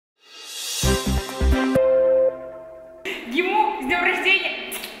рождения!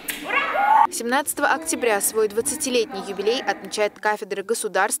 17 октября свой 20-летний юбилей отмечает Кафедра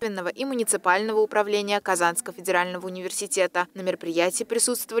Государственного и Муниципального Управления Казанского федерального университета. На мероприятии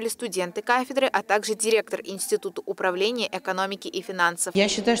присутствовали студенты кафедры, а также директор Института управления экономики и финансов. Я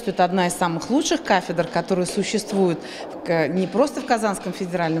считаю, что это одна из самых лучших кафедр, которые существуют не просто в Казанском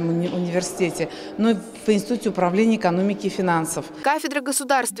федеральном университете, но и в Институте управления экономики и финансов. Кафедра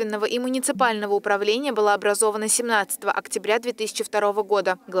Государственного и Муниципального управления была образована 17 октября 2002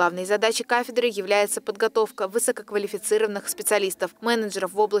 года. Главной задачей кафедры является подготовка высококвалифицированных специалистов,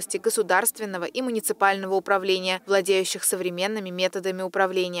 менеджеров в области государственного и муниципального управления, владеющих современными методами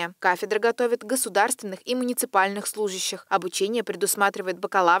управления. Кафедра готовит государственных и муниципальных служащих. Обучение предусматривает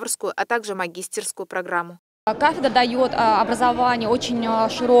бакалаврскую, а также магистерскую программу. Кафедра дает образование очень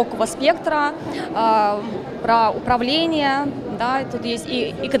широкого спектра про управление. Да, тут есть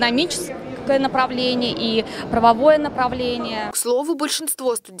и экономическое направление, и правовое направление. К слову,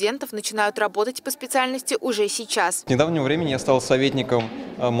 большинство студентов начинают работать по специальности уже сейчас. С недавнего времени я стал советником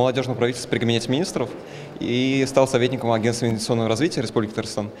молодежного правительства при Кабинете министров и стал советником Агентства инвестиционного развития Республики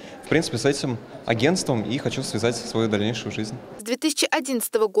Татарстан. В принципе, с этим агентством и хочу связать свою дальнейшую жизнь. С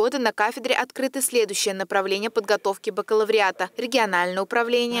 2011 года на кафедре открыты следующее направление подготовки бакалавриата: региональное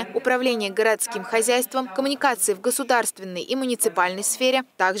управление, управление городским хозяйством, коммуникации в государственной и муниципальной сфере.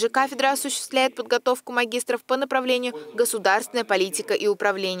 Также кафедра осуществляет подготовку магистров по направлению государственная политика и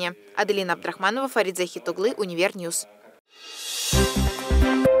управление. Аделина Абдрахманова, Фарид Захитуглы, Универньюз.